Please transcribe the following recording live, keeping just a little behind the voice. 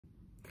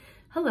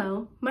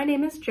Hello, my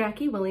name is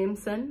Jackie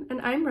Williamson,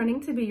 and I'm running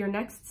to be your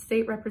next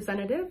state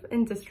representative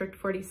in District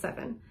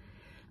 47.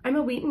 I'm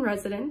a Wheaton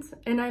resident,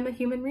 and I'm a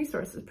human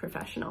resources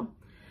professional.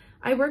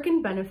 I work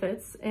in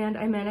benefits, and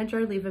I manage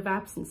our leave of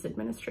absence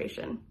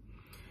administration.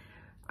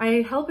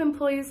 I help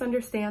employees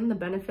understand the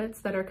benefits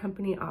that our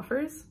company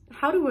offers,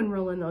 how to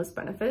enroll in those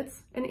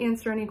benefits, and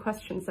answer any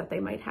questions that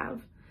they might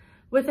have.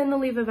 Within the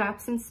leave of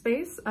absence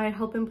space, I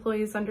help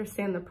employees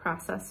understand the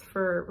process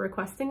for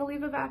requesting a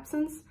leave of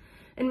absence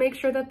and make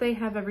sure that they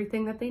have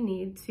everything that they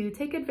need to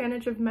take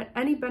advantage of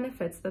any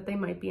benefits that they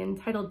might be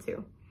entitled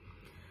to.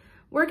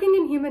 Working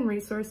in human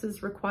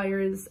resources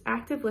requires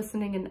active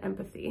listening and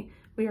empathy.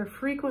 We are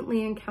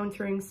frequently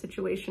encountering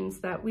situations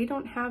that we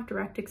don't have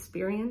direct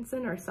experience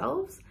in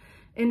ourselves,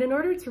 and in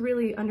order to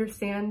really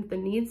understand the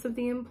needs of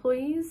the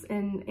employees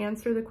and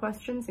answer the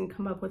questions and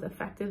come up with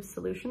effective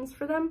solutions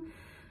for them,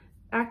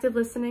 active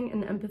listening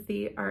and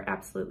empathy are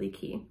absolutely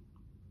key.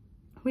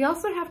 We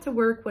also have to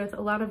work with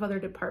a lot of other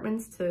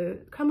departments to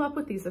come up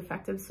with these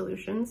effective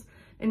solutions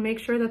and make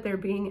sure that they're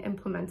being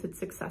implemented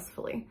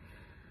successfully.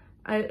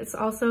 It's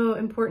also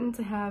important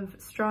to have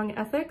strong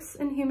ethics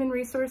in human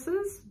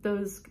resources.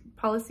 Those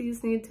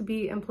policies need to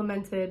be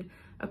implemented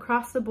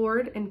across the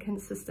board and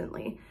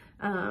consistently.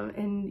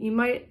 And you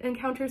might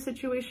encounter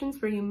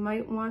situations where you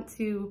might want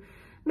to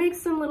make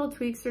some little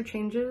tweaks or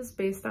changes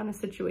based on a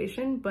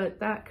situation, but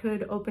that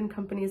could open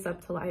companies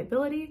up to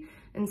liability,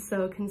 and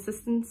so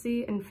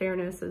consistency and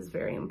fairness is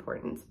very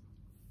important.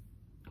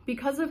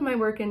 Because of my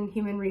work in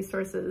human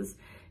resources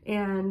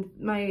and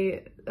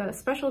my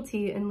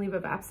specialty in leave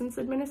of absence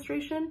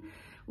administration,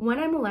 when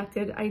I'm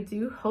elected, I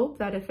do hope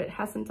that if it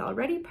hasn't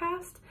already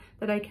passed,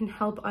 that I can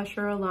help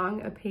usher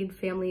along a Paid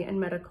Family and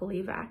Medical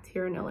Leave Act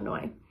here in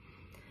Illinois.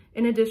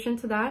 In addition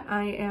to that,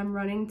 I am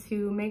running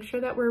to make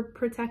sure that we're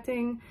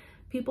protecting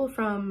people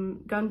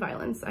from gun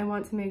violence. I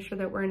want to make sure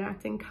that we're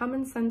enacting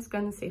common sense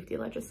gun safety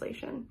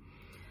legislation.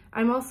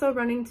 I'm also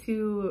running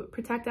to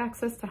protect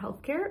access to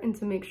healthcare and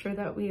to make sure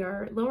that we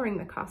are lowering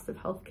the cost of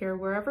healthcare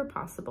wherever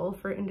possible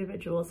for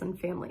individuals and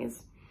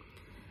families.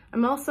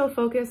 I'm also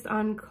focused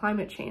on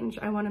climate change.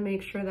 I want to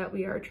make sure that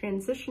we are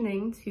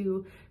transitioning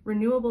to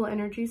renewable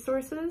energy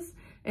sources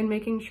and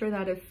making sure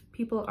that if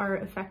people are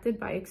affected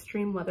by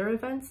extreme weather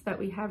events, that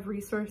we have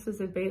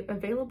resources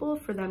available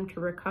for them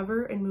to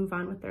recover and move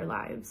on with their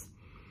lives.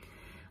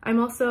 I'm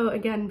also,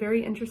 again,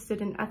 very interested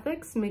in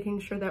ethics,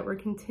 making sure that we're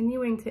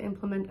continuing to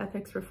implement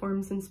ethics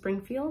reforms in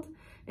Springfield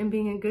and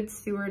being a good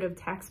steward of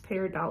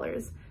taxpayer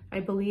dollars. I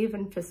believe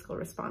in fiscal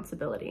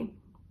responsibility.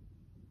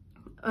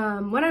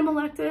 When I'm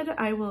elected,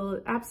 I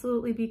will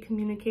absolutely be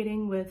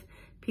communicating with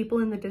people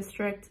in the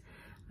district.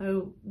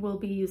 I will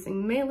be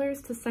using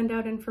mailers to send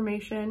out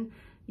information,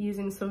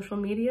 using social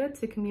media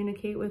to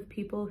communicate with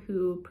people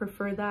who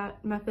prefer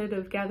that method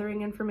of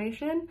gathering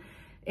information.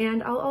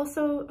 And I'll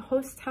also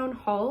host town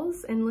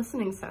halls and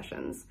listening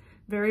sessions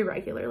very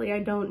regularly. I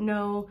don't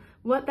know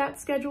what that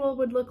schedule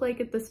would look like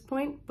at this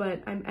point,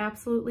 but I'm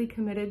absolutely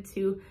committed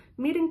to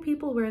meeting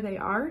people where they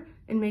are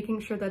and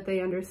making sure that they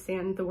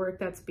understand the work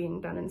that's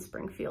being done in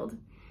Springfield.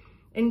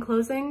 In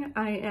closing,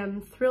 I am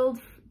thrilled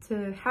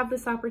to have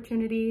this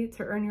opportunity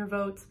to earn your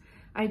vote.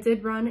 I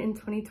did run in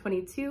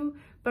 2022,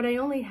 but I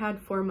only had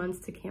 4 months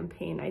to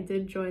campaign. I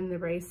did join the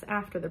race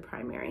after the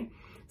primary.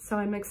 So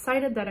I'm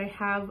excited that I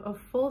have a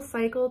full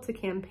cycle to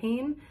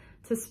campaign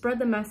to spread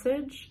the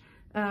message.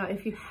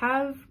 If you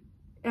have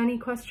any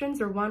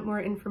questions or want more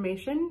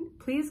information,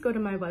 please go to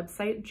my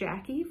website,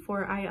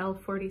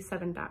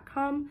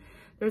 jackie4il47.com.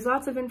 There's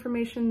lots of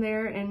information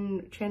there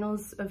and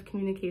channels of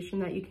communication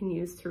that you can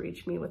use to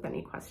reach me with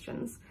any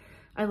questions.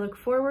 I look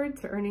forward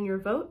to earning your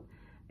vote.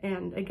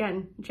 And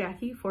again,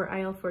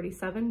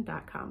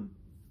 jackie4il47.com.